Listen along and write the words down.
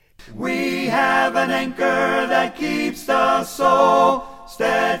We have an anchor that keeps the soul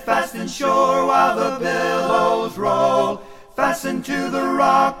steadfast and sure while the billows roll. Fastened to the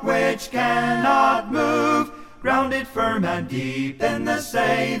rock which cannot move, grounded firm and deep in the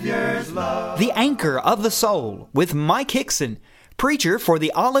Savior's love. The Anchor of the Soul with Mike Hickson, preacher for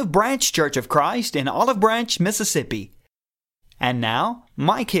the Olive Branch Church of Christ in Olive Branch, Mississippi. And now,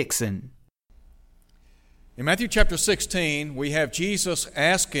 Mike Hickson. In Matthew chapter 16, we have Jesus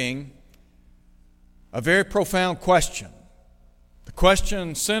asking a very profound question. The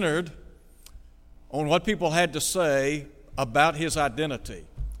question centered on what people had to say about his identity.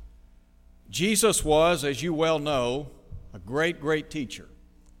 Jesus was, as you well know, a great, great teacher.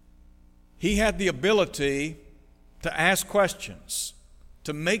 He had the ability to ask questions,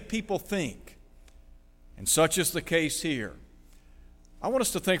 to make people think, and such is the case here. I want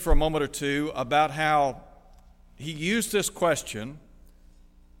us to think for a moment or two about how he used this question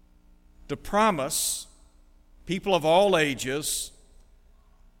to promise people of all ages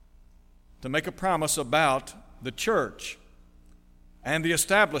to make a promise about the church and the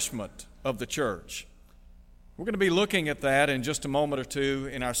establishment of the church. We're going to be looking at that in just a moment or two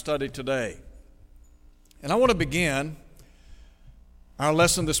in our study today. And I want to begin our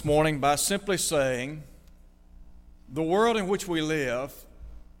lesson this morning by simply saying the world in which we live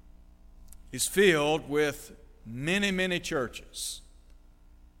is filled with many, many churches.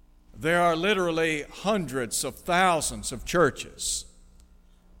 There are literally hundreds of thousands of churches.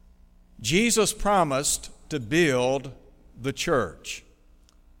 Jesus promised to build the church.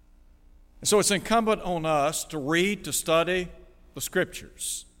 And so it's incumbent on us to read, to study the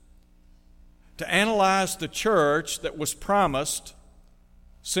Scriptures, to analyze the church that was promised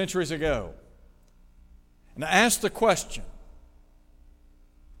centuries ago, and to ask the question,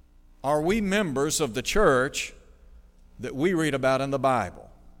 are we members of the church that we read about in the Bible?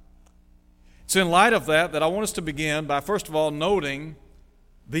 It's in light of that I want us to begin by, first of all, noting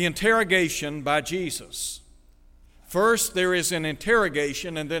the interrogation by Jesus. First, there is an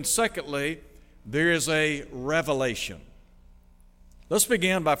interrogation, and then secondly, there is a revelation. Let's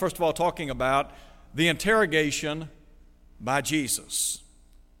begin by, first of all, talking about the interrogation by Jesus.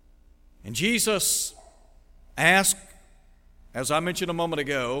 And Jesus asked, as I mentioned a moment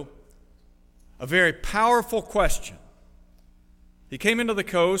ago, a very powerful question. He came into the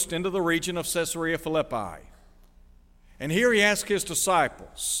coast, into the region of Caesarea Philippi. And here he asked his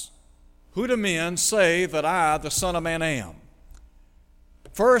disciples, "Who do men say that I, the Son of Man, am?"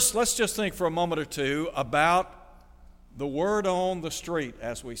 First, let's just think for a moment or two about the word on the street,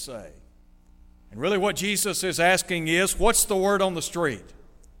 as we say. And really what Jesus is asking is, what's the word on the street?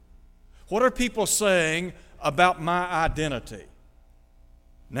 What are people saying about my identity?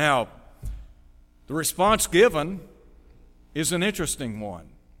 Now, the response given is an interesting one.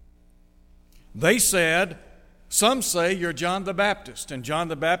 They said, some say you're John the Baptist, and John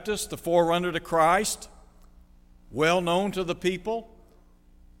the Baptist, the forerunner to Christ, well known to the people.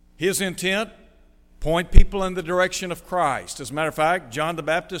 His intent, point people in the direction of Christ. As a matter of fact, John the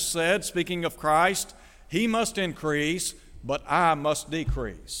Baptist said, speaking of Christ, he must increase, but I must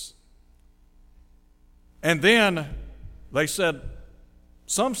decrease. And then they said,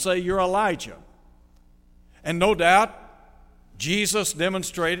 some say you're Elijah. And no doubt, Jesus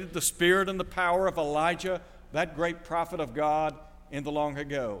demonstrated the spirit and the power of Elijah, that great prophet of God in the long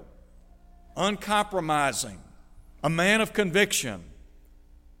ago. Uncompromising, a man of conviction.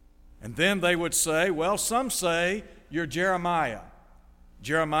 And then they would say, well, some say you're Jeremiah.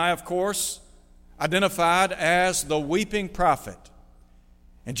 Jeremiah, of course, identified as the weeping prophet.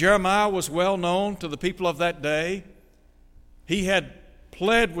 And Jeremiah was well known to the people of that day. He had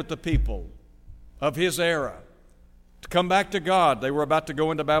pled with the people of his era to come back to God. They were about to go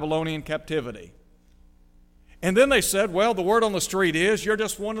into Babylonian captivity. And then they said, well, the word on the street is you're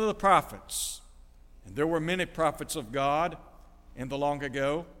just one of the prophets. And there were many prophets of God in the long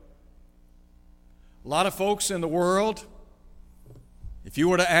ago. A lot of folks in the world, if you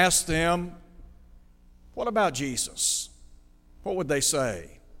were to ask them, what about Jesus? What would they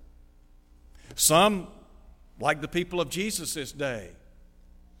say? Some, like the people of Jesus' day,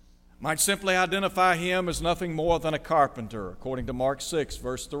 might simply identify him as nothing more than a carpenter, according to Mark 6,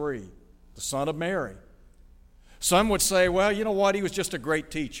 verse 3, the son of Mary. Some would say, well, you know what, he was just a great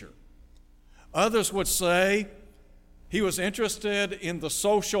teacher. Others would say he was interested in the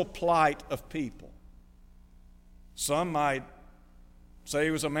social plight of people. Some might say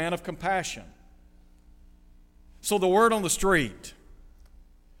he was a man of compassion. So the word on the street.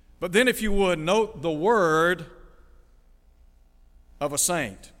 But then if you would, note the word of a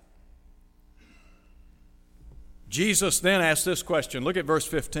saint. Jesus then asked this question. Look at verse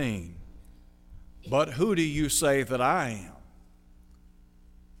 15. But who do you say that I am?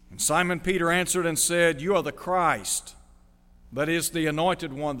 And Simon Peter answered and said, You are the Christ, that is the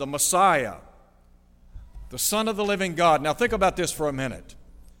anointed one, the Messiah, the Son of the living God. Now think about this for a minute.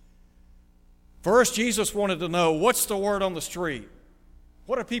 First, Jesus wanted to know, what's the word on the street?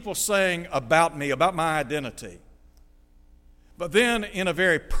 What are people saying about me, about my identity? But then, in a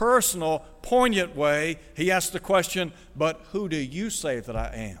very personal, poignant way, he asked the question, but who do you say that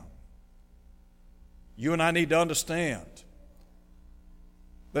I am? You and I need to understand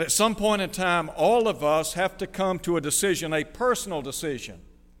that at some point in time, all of us have to come to a decision, a personal decision,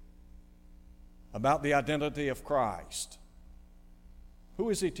 about the identity of Christ. Who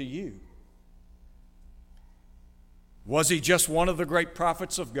is he to you? Was he just one of the great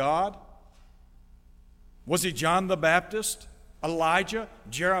prophets of God? Was he John the Baptist, Elijah,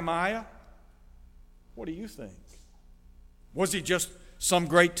 Jeremiah? What do you think? Was he just some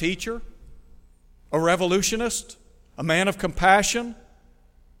great teacher, a revolutionist, a man of compassion,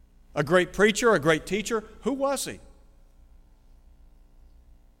 a great preacher, a great teacher? Who was he?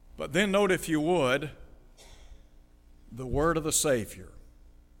 But then note, if you would, the word of the Savior.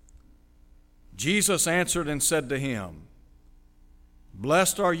 Jesus answered and said to him,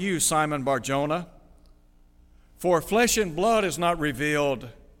 Blessed are you, Simon Bar-Jonah, for flesh and blood has not revealed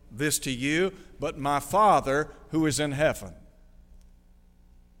this to you, but my Father who is in heaven.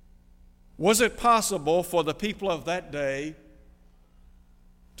 Was it possible for the people of that day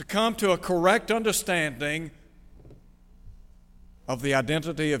to come to a correct understanding of the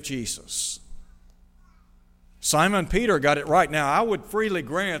identity of Jesus? Simon Peter got it right. Now, I would freely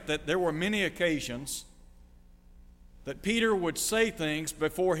grant that there were many occasions that Peter would say things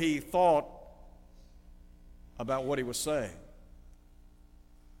before he thought about what he was saying.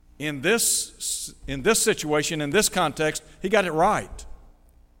 In this situation, in this context, he got it right.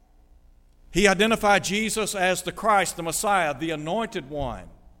 He identified Jesus as the Christ, the Messiah, the anointed one,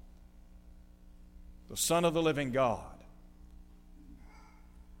 the Son of the living God.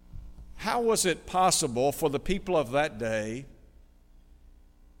 How was it possible for the people of that day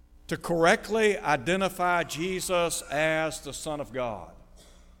to correctly identify Jesus as the Son of God?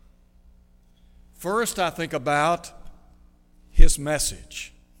 First, I think about his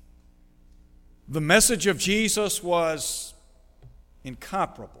message. The message of Jesus was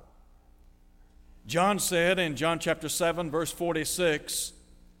incomparable. John said in John chapter 7, verse 46,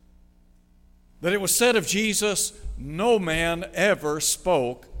 that it was said of Jesus, no man ever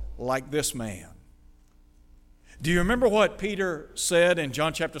spoke like this man. Do you remember what Peter said in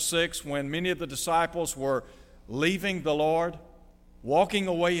John chapter 6 when many of the disciples were leaving the Lord, walking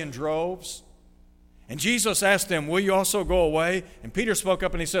away in droves? And Jesus asked them, will you also go away? And Peter spoke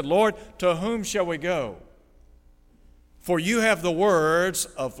up and he said, Lord, to whom shall we go? For you have the words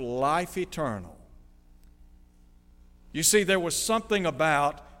of life eternal. You see, there was something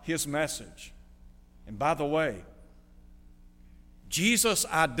about his message. And by the way, Jesus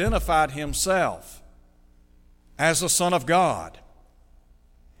identified himself as the Son of God.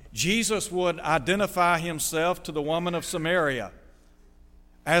 Jesus would identify himself to the woman of Samaria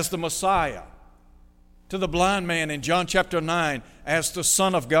as the Messiah, to the blind man in John chapter 9 as the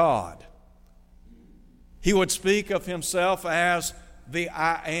Son of God. He would speak of himself as the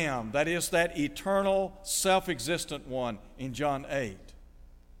I am, that is, that eternal, self-existent one in John 8.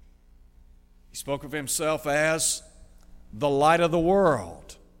 He spoke of himself as the light of the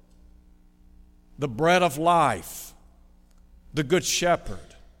world, the bread of life, the good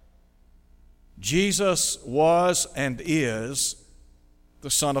shepherd. Jesus was and is the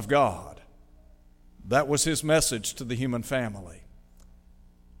Son of God. That was his message to the human family.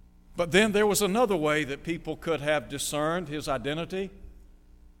 But then there was another way that people could have discerned his identity,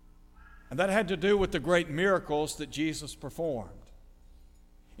 and that had to do with the great miracles that Jesus performed.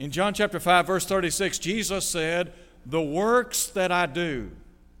 In John chapter 5, verse 36, Jesus said, the works that I do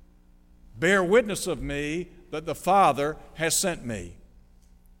bear witness of me that the Father has sent me.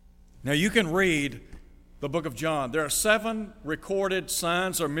 Now you can read the book of John. There are 7 recorded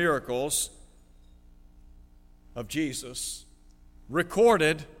signs or miracles of Jesus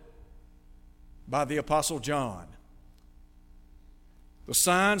recorded by the Apostle John. The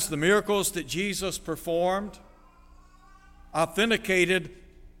signs, the miracles that Jesus performed authenticated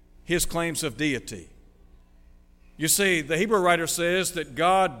his claims of deity. You see, the Hebrew writer says that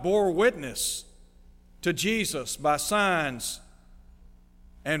God bore witness to Jesus by signs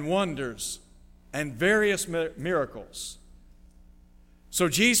and wonders and various miracles. So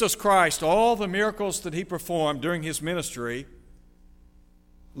Jesus Christ, all the miracles that he performed during his ministry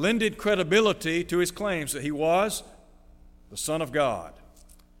lended credibility to his claims that he was the Son of God.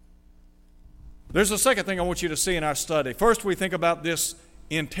 There's a second thing I want you to see in our study. First, we think about this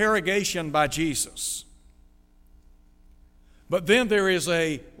interrogation by Jesus. But then there is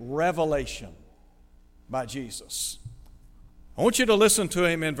a revelation by Jesus. I want you to listen to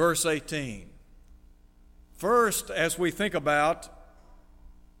him in verse 18. First, as we think about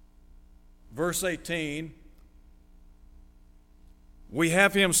verse 18, we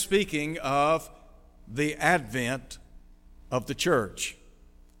have him speaking of the advent of the church.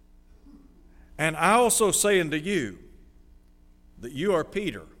 And I also say unto you that you are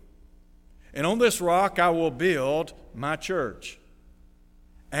Peter, and on this rock I will build my church,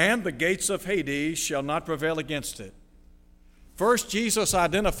 and the gates of Hades shall not prevail against it. First, Jesus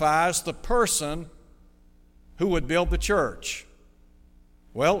identifies the person who would build the church.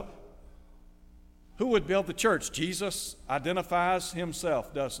 Well, who would build the church? Jesus identifies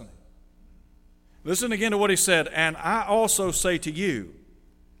himself, doesn't he? Listen again to what he said. And I also say to you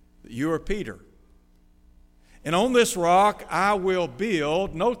that you are Peter. And on this rock I will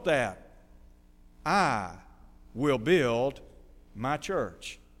build, note that, I will build my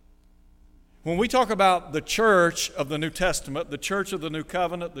church. When we talk about the church of the New Testament, the church of the New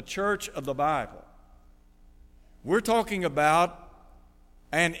Covenant, the church of the Bible, we're talking about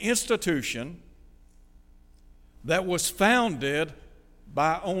an institution that was founded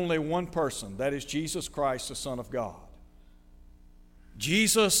by only one person, that is Jesus Christ, the Son of God.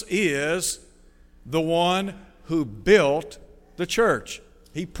 Jesus is the one who built the church.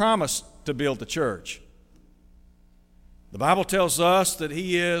 He promised to build the church. The Bible tells us that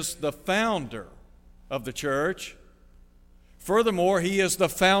he is the founder of the church. Furthermore, he is the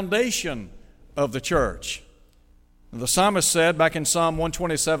foundation of the church. The psalmist said back in Psalm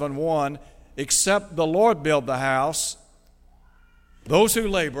 127:1, except the Lord build the house, those who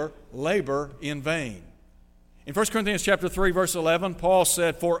labor, labor in vain. In 1 Corinthians chapter 3, verse 11, Paul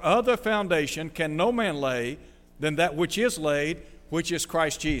said, for other foundation can no man lay than that which is laid, which is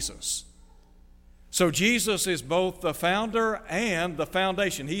Christ Jesus. So Jesus is both the founder and the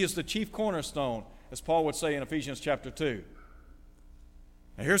foundation. He is the chief cornerstone, as Paul would say in Ephesians chapter 2.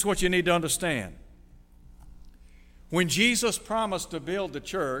 Now here's what you need to understand. When Jesus promised to build the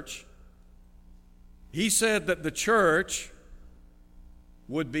church, he said that the church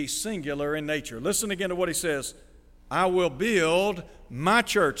would be singular in nature. Listen again to what he says. I will build my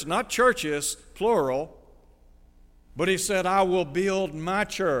church, not churches, plural, but he said, I will build my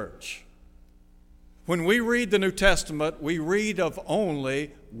church. When we read the New Testament, we read of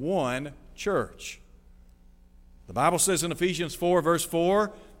only one church. The Bible says in Ephesians 4, verse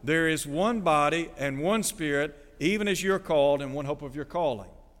 4, there is one body and one Spirit, even as you're called, and one hope of your calling.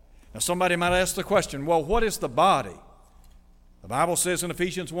 Now somebody might ask the question, well, what is the body? The Bible says in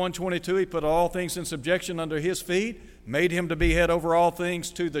Ephesians 1:22, he put all things in subjection under his feet, made him to be head over all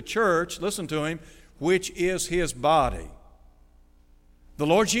things to the church, listen to him, which is his body. The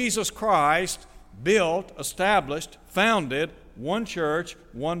Lord Jesus Christ built, established, founded one church,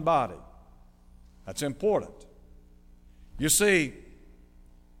 one body. That's important. You see,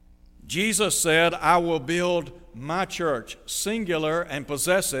 Jesus said, I will build my church, singular and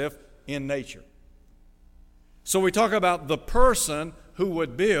possessive in nature. So we talk about the person who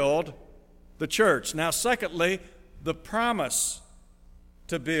would build the church. Now, secondly, the promise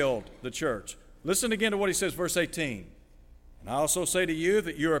to build the church. Listen again to what he says, verse 18. And I also say to you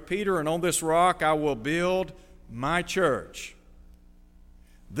that you are Peter, and on this rock I will build my church.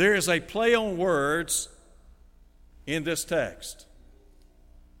 There is a play on words in this text.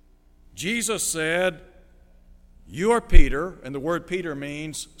 Jesus said, you are Peter, and the word Peter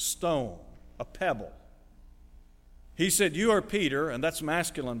means stone, a pebble. He said, you are Peter, and that's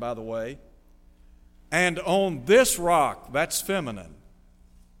masculine, by the way, and on this rock, that's feminine.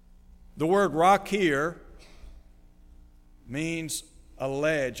 The word rock here means a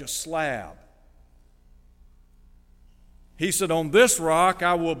ledge, a slab. He said, on this rock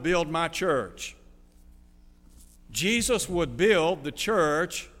I will build my church. Jesus would build the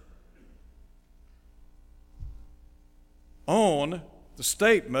church on the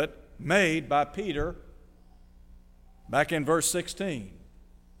statement made by Peter back in verse 16.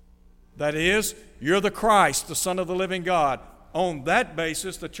 That is, you're the Christ, the Son of the living God. On that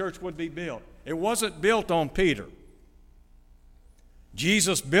basis, the church would be built. It wasn't built on Peter.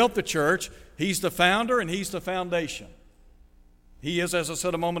 Jesus built the church. He's the founder and he's the foundation. He is, as I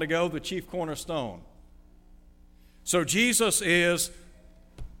said a moment ago, the chief cornerstone. So Jesus is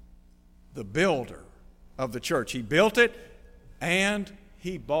the builder of the church. He built it and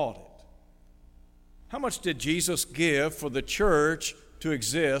he bought it. How much did Jesus give for the church to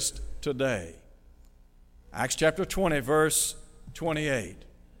exist today. Acts chapter 20, verse 28.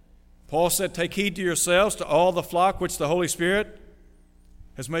 Paul said, "Take heed to yourselves, to all the flock which the Holy Spirit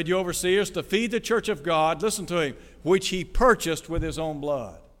has made you overseers, to feed the church of God," listen to him, "which he purchased with his own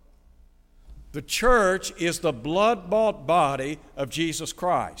blood." The church is the blood-bought body of Jesus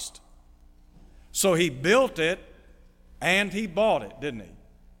Christ. So he built it and he bought it, didn't he?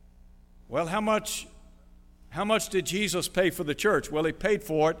 Well, how much did Jesus pay for the church? Well, he paid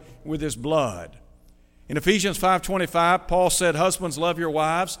for it with his blood. In Ephesians 5:25, Paul said, "Husbands, love your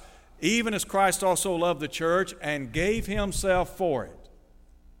wives, even as Christ also loved the church and gave himself for it."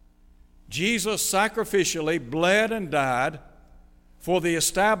 Jesus sacrificially bled and died for the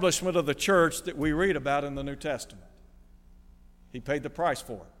establishment of the church that we read about in the New Testament. He paid the price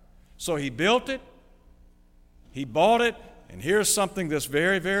for it. So he built it, he bought it, and here's something that's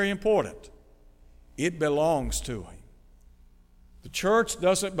very, very important. It belongs to him. The church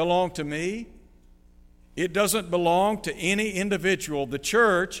doesn't belong to me. It doesn't belong to any individual. The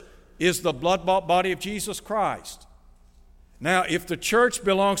church is the blood-bought body of Jesus Christ. Now, if the church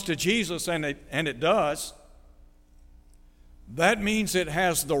belongs to Jesus, and it does, that means it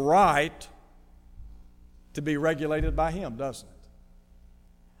has the right to be regulated by him, doesn't it?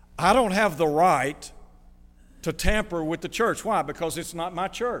 I don't have the right to tamper with the church. Why? Because it's not my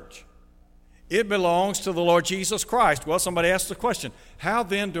church. It belongs to the Lord Jesus Christ. Well, somebody asked the question, how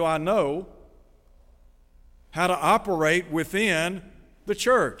then do I know how to operate within the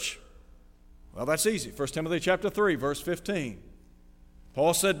church? Well, that's easy. 1 Timothy chapter 3, verse 15.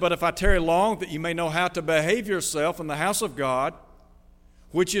 Paul said, "But if I tarry long, that you may know how to behave yourself in the house of God,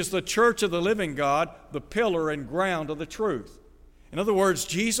 which is the church of the living God, the pillar and ground of the truth." In other words,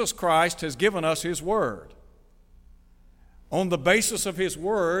 Jesus Christ has given us his word. On the basis of his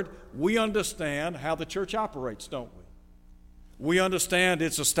word, we understand how the church operates, don't we? We understand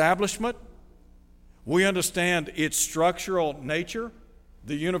its establishment. We understand its structural nature.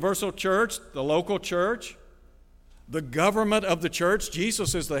 The universal church, the local church, the government of the church.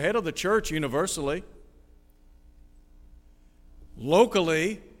 Jesus is the head of the church universally.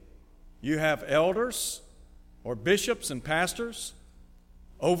 Locally, you have elders or bishops and pastors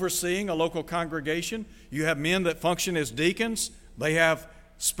overseeing a local congregation. You have men that function as deacons. They have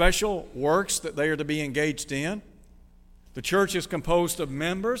special works that they are to be engaged in. The church is composed of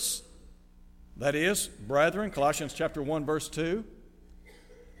members, that is, brethren, Colossians chapter 1, verse 2.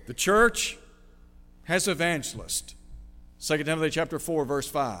 The church has evangelists, 2 Timothy chapter 4, verse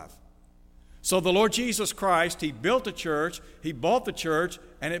 5. So the Lord Jesus Christ, he built the church, he bought the church,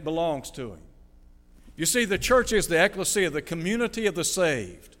 and it belongs to him. You see, the church is the ecclesia, the community of the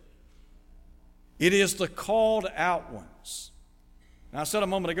saved. It is the called out ones. Now, I said a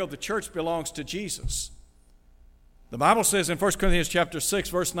moment ago, the church belongs to Jesus. The Bible says in 1 Corinthians chapter 6,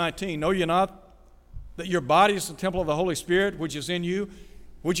 verse 19, "Know ye not that your body is the temple of the Holy Spirit, which is in you,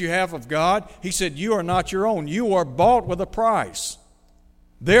 which you have of God?" He said, "You are not your own. You are bought with a price.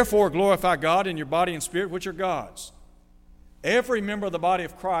 Therefore glorify God in your body and spirit, which are God's." Every member of the body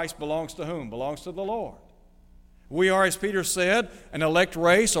of Christ belongs to whom? Belongs to the Lord. We are, as Peter said, an elect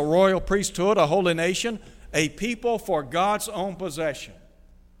race, a royal priesthood, a holy nation, a people for God's own possession,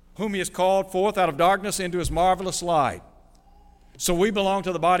 whom he has called forth out of darkness into his marvelous light. So we belong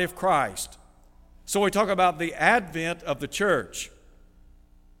to the body of Christ. So we talk about the advent of the church.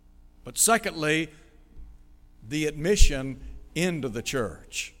 But secondly, the admission into the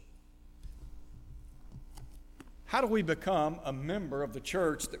church. How do we become a member of the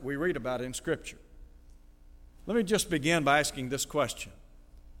church that we read about in Scripture? Let me just begin by asking this question.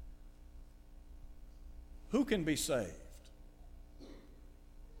 Who can be saved?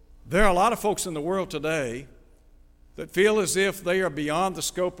 There are a lot of folks in the world today that feel as if they are beyond the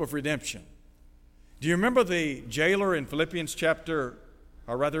scope of redemption. Do you remember the jailer in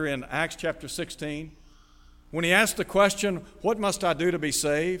in Acts chapter 16? When he asked the question, "What must I do to be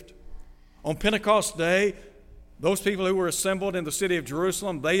saved?" On Pentecost Day, those people who were assembled in the city of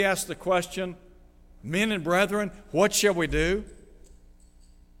Jerusalem, they asked the question, "Men and brethren, what shall we do?"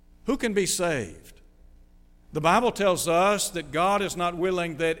 Who can be saved? The Bible tells us that God is not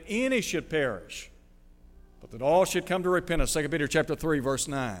willing that any should perish, but that all should come to repentance. 2 Peter chapter 3, verse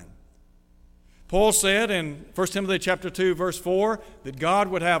 9. Paul said in 1 Timothy chapter 2, verse 4, that God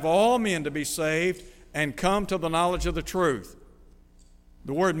would have all men to be saved and come to the knowledge of the truth.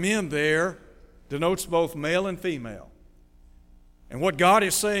 The word men there denotes both male and female. And what God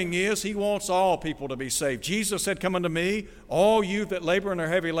is saying is he wants all people to be saved. Jesus said, "Come unto me, all you that labor and are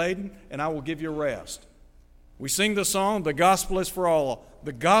heavy laden, and I will give you rest." We sing the song, "The gospel is for all."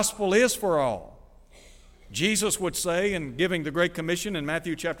 The gospel is for all. Jesus would say in giving the Great Commission in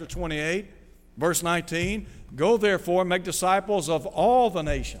Matthew chapter 28, verse 19, "Go therefore, make disciples of all the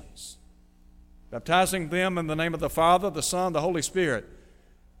nations, baptizing them in the name of the Father, the Son, the Holy Spirit."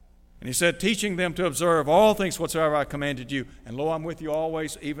 And he said, "Teaching them to observe all things whatsoever I commanded you. And lo, I'm with you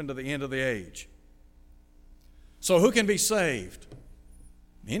always, even to the end of the age." So who can be saved?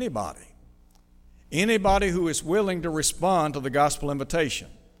 Anybody. Anybody who is willing to respond to the gospel invitation.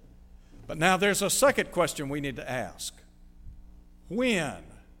 But now there's a second question we need to ask. When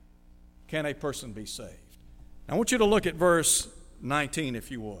can a person be saved? I want you to look at verse 19,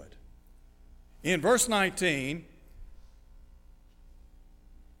 if you would. In verse 19,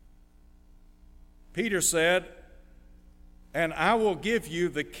 Peter said, "And I will give you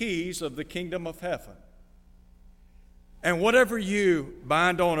the keys of the kingdom of heaven. And whatever you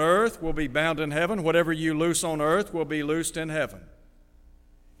bind on earth will be bound in heaven. Whatever you loose on earth will be loosed in heaven."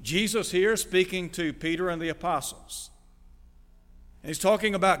 Jesus here speaking to Peter and the apostles. And he's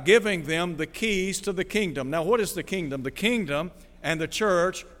talking about giving them the keys to the kingdom. Now, what is the kingdom? The kingdom and the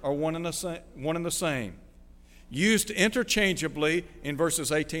church are one and the same. Used interchangeably in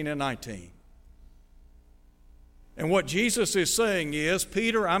verses 18 and 19. And what Jesus is saying is,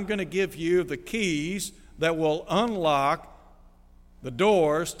 Peter, I'm going to give you the keys that will unlock the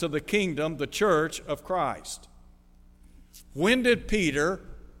doors to the kingdom, the church of Christ. When did Peter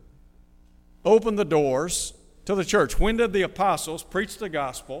open the doors to the church? When did the apostles preach the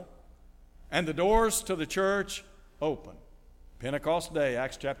gospel and the doors to the church open? Pentecost Day,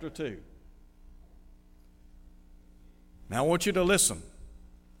 Acts chapter 2. Now I want you to listen.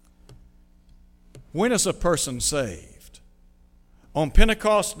 When is a person saved? On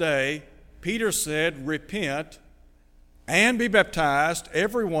Pentecost Day, Peter said, "Repent and be baptized,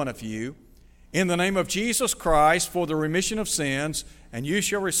 every one of you, in the name of Jesus Christ for the remission of sins, and you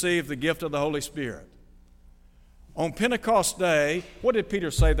shall receive the gift of the Holy Spirit." On Pentecost Day, what did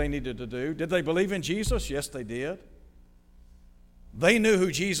Peter say they needed to do? Did they believe in Jesus? Yes, they did. They knew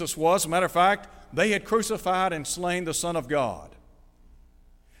who Jesus was. As a matter of fact, they had crucified and slain the Son of God.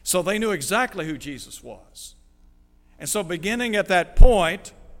 So they knew exactly who Jesus was. And so beginning at that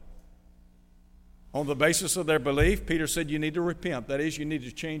point, on the basis of their belief, Peter said you need to repent. That is, you need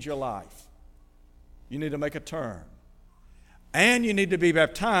to change your life. You need to make a turn. And you need to be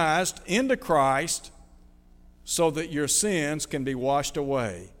baptized into Christ so that your sins can be washed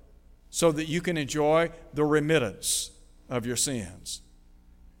away, so that you can enjoy the remittance of your sins.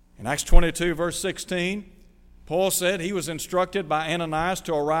 In Acts 22, verse 16, Paul said he was instructed by Ananias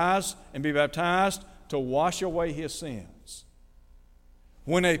to arise and be baptized to wash away his sins.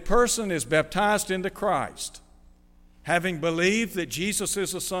 When a person is baptized into Christ, having believed that Jesus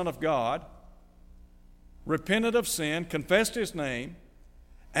is the Son of God, repented of sin, confessed his name,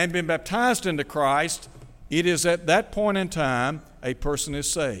 and been baptized into Christ, it is at that point in time a person is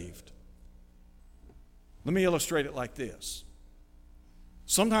saved. Let me illustrate it like this.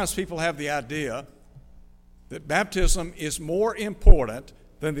 Sometimes people have the idea that baptism is more important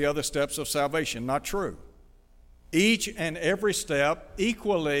than the other steps of salvation. Not true. Each and every step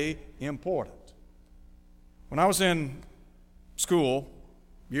equally important. When I was in school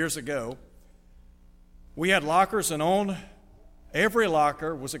years ago, we had lockers, and on every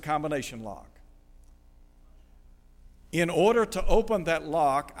locker was a combination lock. In order to open that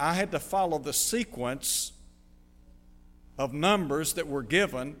lock, I had to follow the sequence of numbers that were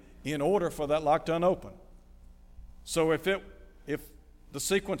given in order for that lock to unopen. So if the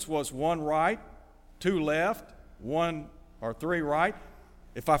sequence was 1 right, 2 left, 1 or 3 right,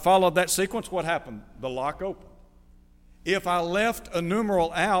 if I followed that sequence, what happened? The lock opened. If I left a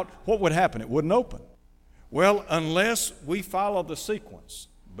numeral out, what would happen? It wouldn't open. Well, unless we follow the sequence,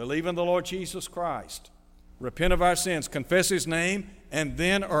 believe in the Lord Jesus Christ, repent of our sins, confess his name, and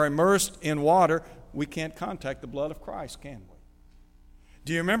then are immersed in water, we can't contact the blood of Christ, can we?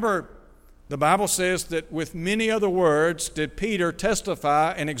 Do you remember the Bible says that with many other words did Peter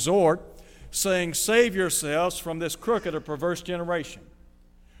testify and exhort, saying, "Save yourselves from this crooked or perverse generation."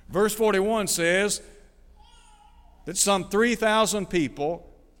 Verse 41 says that some 3,000 people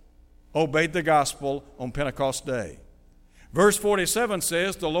obeyed the gospel on Pentecost Day. Verse 47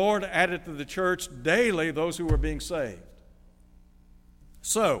 says the Lord added to the church daily those who were being saved.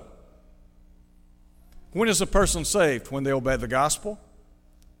 So, when is a person saved? When they obey the gospel?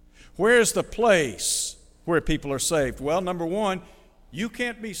 Where is the place where people are saved? Well, number one, you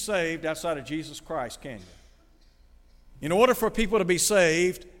can't be saved outside of Jesus Christ, can you? In order for people to be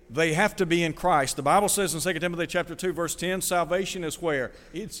saved, they have to be in Christ. The Bible says in 2 Timothy chapter 2, verse 10, salvation is where?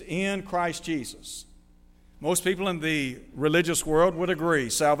 It's in Christ Jesus. Most people in the religious world would agree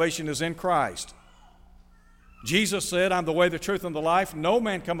salvation is in Christ. Jesus said, I'm the way, the truth, and the life. No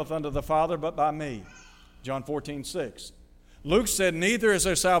man cometh unto the Father but by me. John 14:6. Luke said, neither is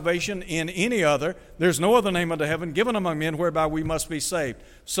there salvation in any other. There's no other name under heaven given among men whereby we must be saved.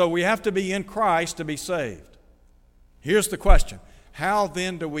 So we have to be in Christ to be saved. Here's the question. How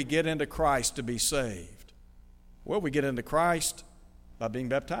then do we get into Christ to be saved? Well, we get into Christ by being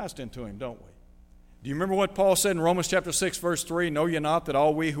baptized into Him, don't we? Do you remember what Paul said in Romans chapter 6, verse 3? Know ye not that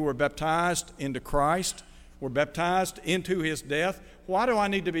all we who were baptized into Christ were baptized into His death? Why do I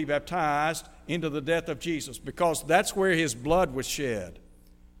need to be baptized into the death of Jesus? Because that's where His blood was shed.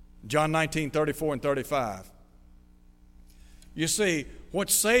 John 19:34 and 35. You see, what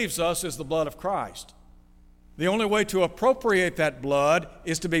saves us is the blood of Christ. The only way to appropriate that blood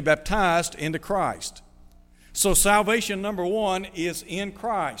is to be baptized into Christ. So salvation number one is in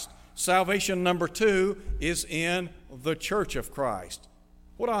Christ. Salvation number two is in the church of Christ.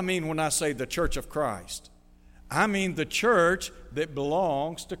 What do I mean when I say the church of Christ? I mean the church that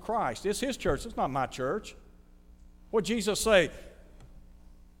belongs to Christ. It's His church. It's not my church. What did Jesus say?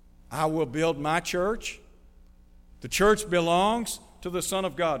 I will build my church. The church belongs to the Son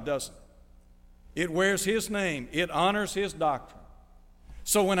of God, doesn't it? It wears His name. It honors His doctrine.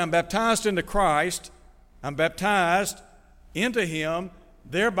 So when I'm baptized into Christ, I'm baptized into Him,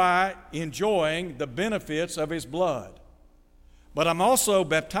 thereby enjoying the benefits of His blood. But I'm also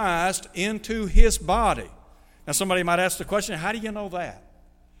baptized into His body. Now somebody might ask the question, how do you know that?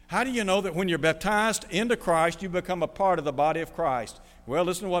 How do you know that when you're baptized into Christ, you become a part of the body of Christ? Well,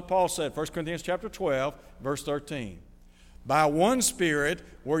 listen to what Paul said, 1 Corinthians chapter 12, verse 13. By one Spirit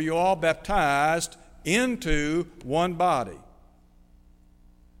were you all baptized into one body.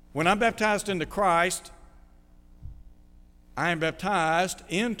 When I'm baptized into Christ, I am baptized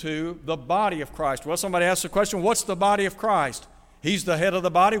into the body of Christ. Well, somebody asked the question, what's the body of Christ? He's the head of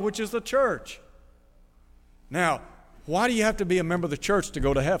the body, which is the church. Now, why do you have to be a member of the church to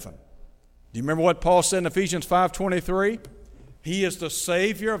go to heaven? Do you remember what Paul said in Ephesians 5:23? He is the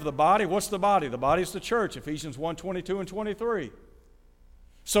Savior of the body. What's the body? The body is the church, Ephesians 1:22 and 23.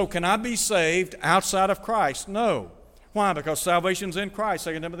 So can I be saved outside of Christ? No. Why? Because salvation's in Christ,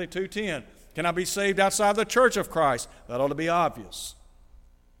 2 Timothy 2:10. Can I be saved outside the church of Christ? That ought to be obvious.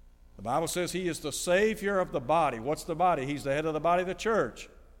 The Bible says He is the Savior of the body. What's the body? He's the head of the body of the church.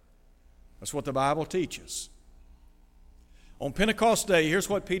 That's what the Bible teaches. On Pentecost Day, here's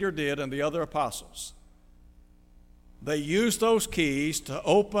what Peter did and the other apostles. They used those keys to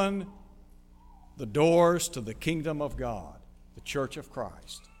open the doors to the kingdom of God, the church of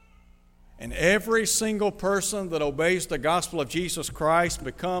Christ. And every single person that obeys the gospel of Jesus Christ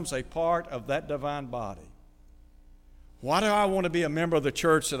becomes a part of that divine body. Why do I want to be a member of the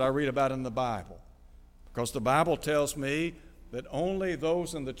church that I read about in the Bible? Because the Bible tells me that only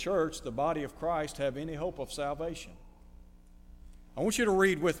those in the church, the body of Christ, have any hope of salvation. I want you to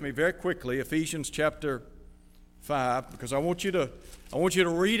read with me very quickly Ephesians chapter 5, because I want you to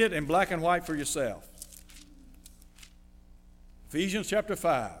read it in black and white for yourself. Ephesians chapter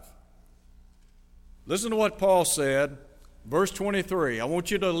 5. Listen to what Paul said, verse 23. I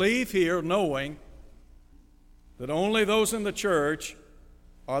want you to leave here knowing that only those in the church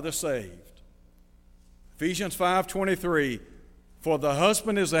are the saved. Ephesians 5:23. For the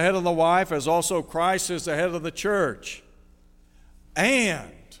husband is the head of the wife, as also Christ is the head of the church.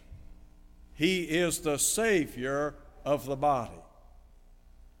 And He is the Savior of the body.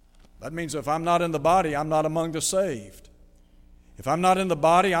 That means if I'm not in the body, I'm not among the saved. If I'm not in the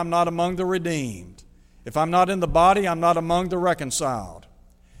body, I'm not among the redeemed. If I'm not in the body, I'm not among the reconciled.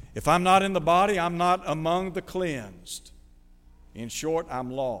 If I'm not in the body, I'm not among the cleansed. In short,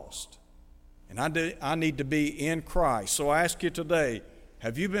 I'm lost. And I need to be in Christ. So I ask you today,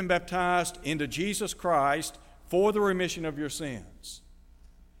 have you been baptized into Jesus Christ for the remission of your sins?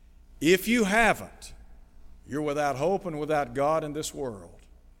 If you haven't, you're without hope and without God in this world.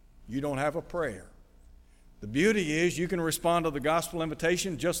 You don't have a prayer. The beauty is you can respond to the gospel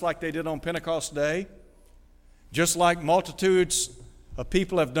invitation just like they did on Pentecost Day, just like multitudes of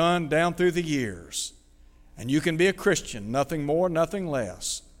people have done down through the years. And you can be a Christian, nothing more, nothing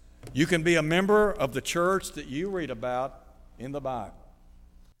less. You can be a member of the church that you read about in the Bible.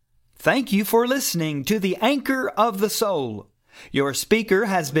 Thank you for listening to the Anchor of the Soul. Your speaker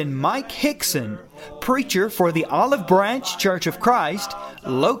has been Mike Hickson, preacher for the Olive Branch Church of Christ,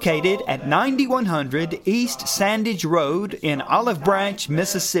 located at 9100 East Sandage Road in Olive Branch,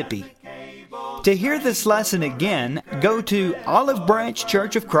 Mississippi. To hear this lesson again, go to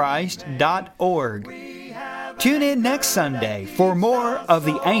olivebranchchurchofchrist.org. Tune in next Sunday for more of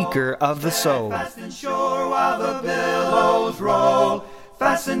the Anchor of the Soul. Fast and sure while the billows roll.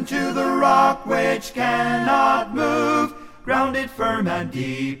 fastened to the rock which cannot move, grounded firm and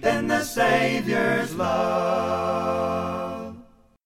deep in the Savior's love.